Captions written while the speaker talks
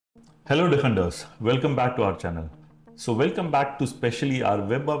Hello Defenders, welcome back to our channel. So welcome back to specially our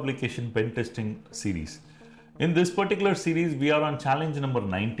web application pen testing series. In this particular series, we are on challenge number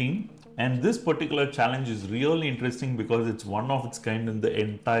 19, and this particular challenge is really interesting because it's one of its kind in the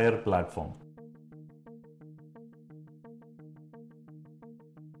entire platform.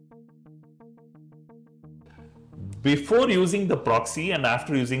 Before using the proxy and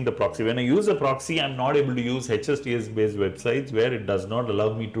after using the proxy, when I use a proxy, I'm not able to use HSTS based websites where it does not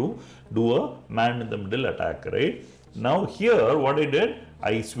allow me to do a man in the middle attack, right? Now here, what I did,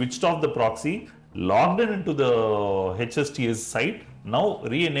 I switched off the proxy, logged in into the HSTS site, now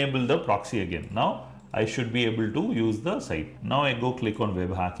re-enable the proxy again. Now I should be able to use the site. Now I go click on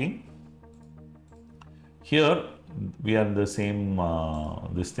web hacking. Here we are in the same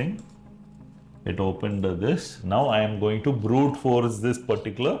this thing. It opened this. Now I am going to brute force this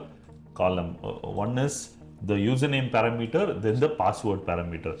particular column. One is the username parameter, then the password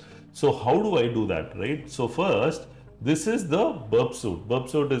parameter. So how do I do that, right? So first, this is the burp suit. Burp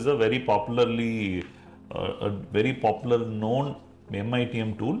suit is a very popular known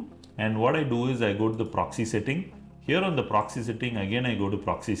MITM tool. And what I do is I go to the proxy setting. Here on the proxy setting, again I go to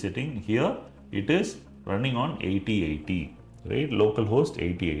proxy setting. Here it is running on 8080, right? Localhost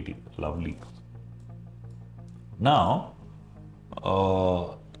 8080. Lovely. Now,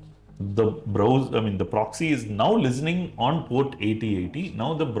 the proxy is now listening on port 8080.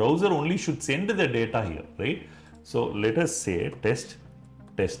 Now the browser only should send the data here, right? So let us say test,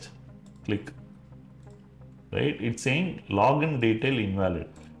 click, right? It's saying login detail invalid.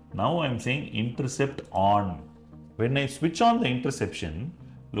 Now I'm saying intercept on. When I switch on the interception,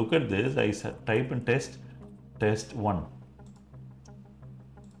 look at this, I type in test 1,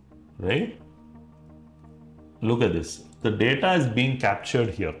 right? Look at this. The data is being captured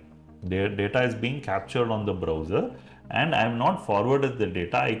here. The data is being captured on the browser, and I am not forwarded the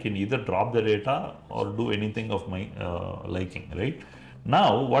data. I can either drop the data or do anything of my liking, right?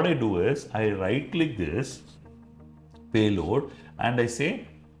 Now, what I do is I right click this payload and I say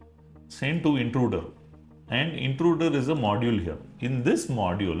send to intruder. And intruder is a module here. In this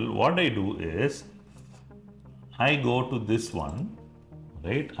module, what I do is I go to this one,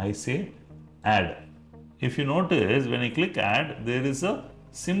 right? I say add. If you notice, when I click add, there is a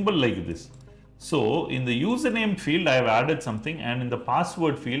symbol like this. So in the username field, I have added something, and in the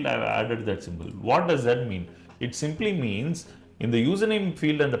password field, I have added that symbol. What does that mean? It simply means in the username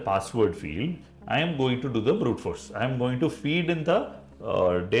field and the password field, I am going to do the brute force. I am going to feed in the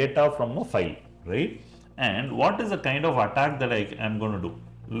data from a file, right? And what is the kind of attack that I am going to do?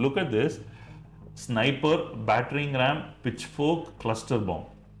 Look at this: sniper, battering ram, pitchfork, cluster bomb,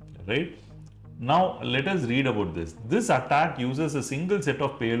 right? Now let us read about this. This attack uses a single set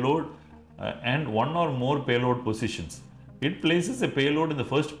of payload and one or more payload positions. It places a payload in the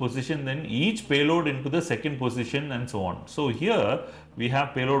first position, then each payload into the second position, and so on. So here we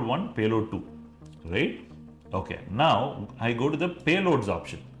have payload 1, payload 2, right? Okay, now I go to the payloads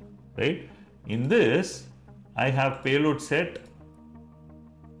option, right? In this, I have payload set.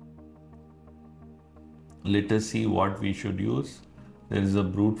 Let us see what we should use. There is a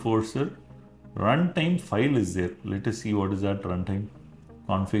brute forcer. Runtime file is there. Let us see what is that runtime.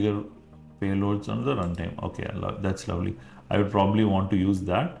 Configure payloads on the runtime. Okay, that's lovely. I would probably want to use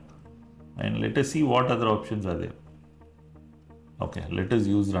that. And let us see what other options are there. Okay, let us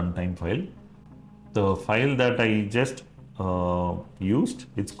use runtime file. The file that I just used,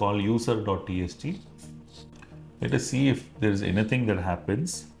 it's called user.txt. Let us see if there is anything that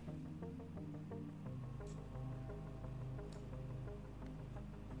happens.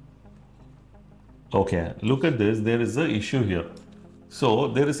 Okay, look at this. There is an issue here. So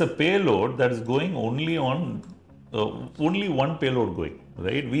there is a payload that is going only on only one payload going,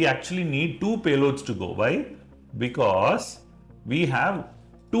 right? We actually need two payloads to go. Why? Because we have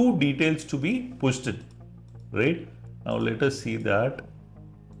two details to be pushed in, right? Now let us see that.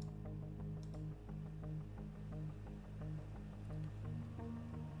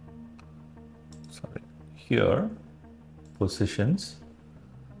 Sorry, here positions.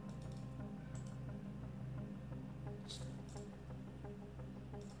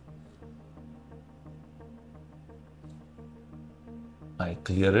 I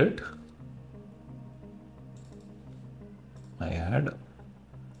clear it. I add.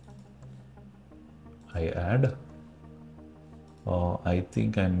 I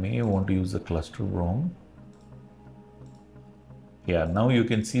think I may want to use the cluster bomb. Yeah, now you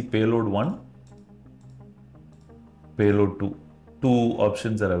can see payload 1, payload 2. Two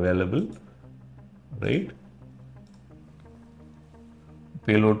options are available, right?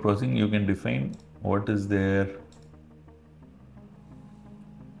 Payload processing, you can define what is there.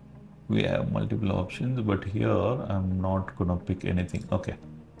 We have multiple options, but here I'm not gonna pick anything. Okay,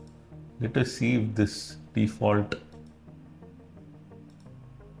 let us see if this default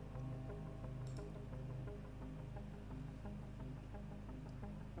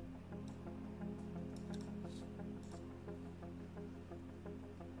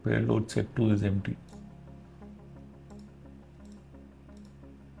payload set 2 is empty.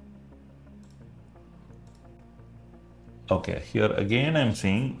 Okay, here again I'm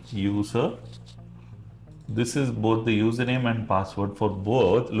saying user. This is both the username and password for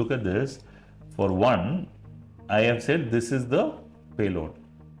both. Look at this. For one, I have said this is the payload.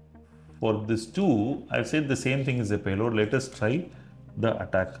 For this two, I've said the same thing is the payload. Let us try the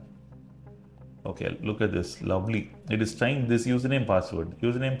attack. Okay, look at this. Lovely. It is trying this username, password,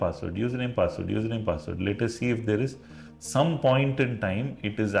 username, password, username, password, username, password. Let us see if there is some point in time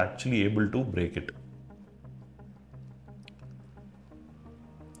it is actually able to break it.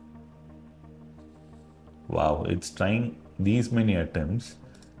 Wow, it's trying these many attempts.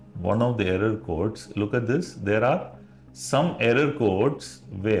 One of the error codes, look at this. There are some error codes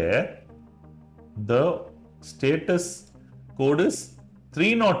where the status code is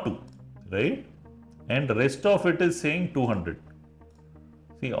 302, right? And the rest of it is saying 200.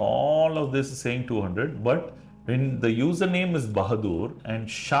 See, all of this is saying 200, but when the username is Bahadur and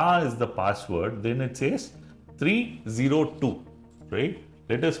Shah is the password, then it says 302, right?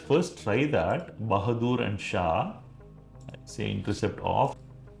 Let us first try that. Bahadur and Shah, say intercept of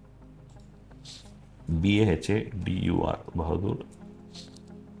Bahadur, Bahadur.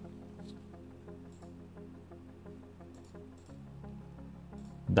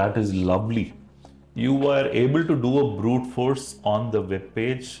 That is lovely. You are able to do a brute force on the web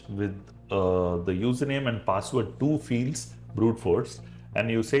page with the username and password, two fields, brute force, and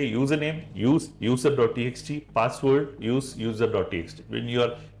you say username, use user.txt, password, use user.txt. When you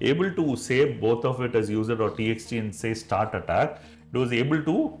are able to save both of it as user.txt and say start attack, it was able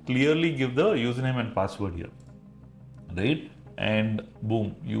to clearly give the username and password here, right? And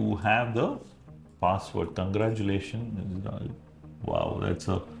boom, you have the password. Congratulations. Wow, that's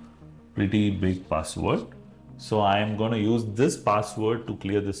a pretty big password. So I am going to use this password to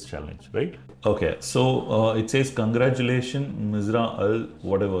clear this challenge, right? Okay, so it says congratulations Mizra Al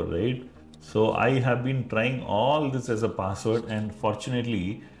whatever, right? So I have been trying all this as a password, and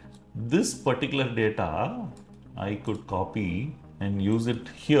fortunately this particular data I could copy and use it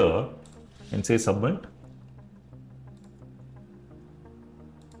here and say submit.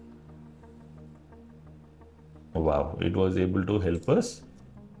 Wow, it was able to help us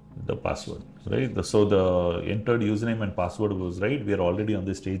the password, right? So the entered username and password was right. We are already on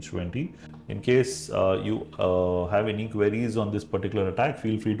the stage 20. In case you have any queries on this particular attack,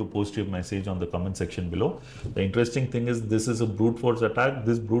 feel free to post your message on the comment section below. The interesting thing is this is a brute force attack.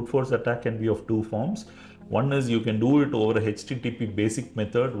 This brute force attack can be of two forms. One is you can do it over a HTTP basic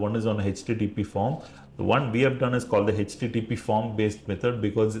method. One is on a HTTP form. The one we have done is called the HTTP form based method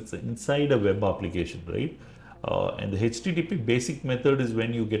because it's inside a web application, right? And the HTTP basic method is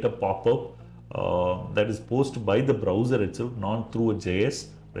when you get a pop-up that is posted by the browser itself, not through a JS,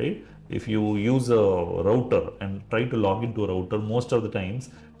 right? If you use a router and try to log into a router, most of the times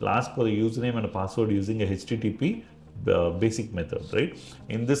it'll ask for a username and a password using a HTTP basic method, right?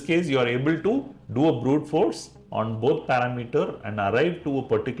 In this case, you are able to do a brute force on both parameter and arrive to a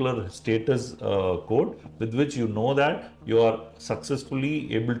particular status code with which you know that you are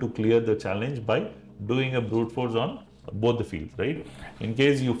successfully able to clear the challenge by doing a brute force on both the fields, right? In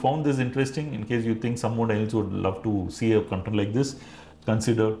case you found this interesting, in case you think someone else would love to see a content like this,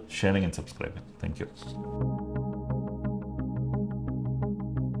 consider sharing and subscribing. Thank you.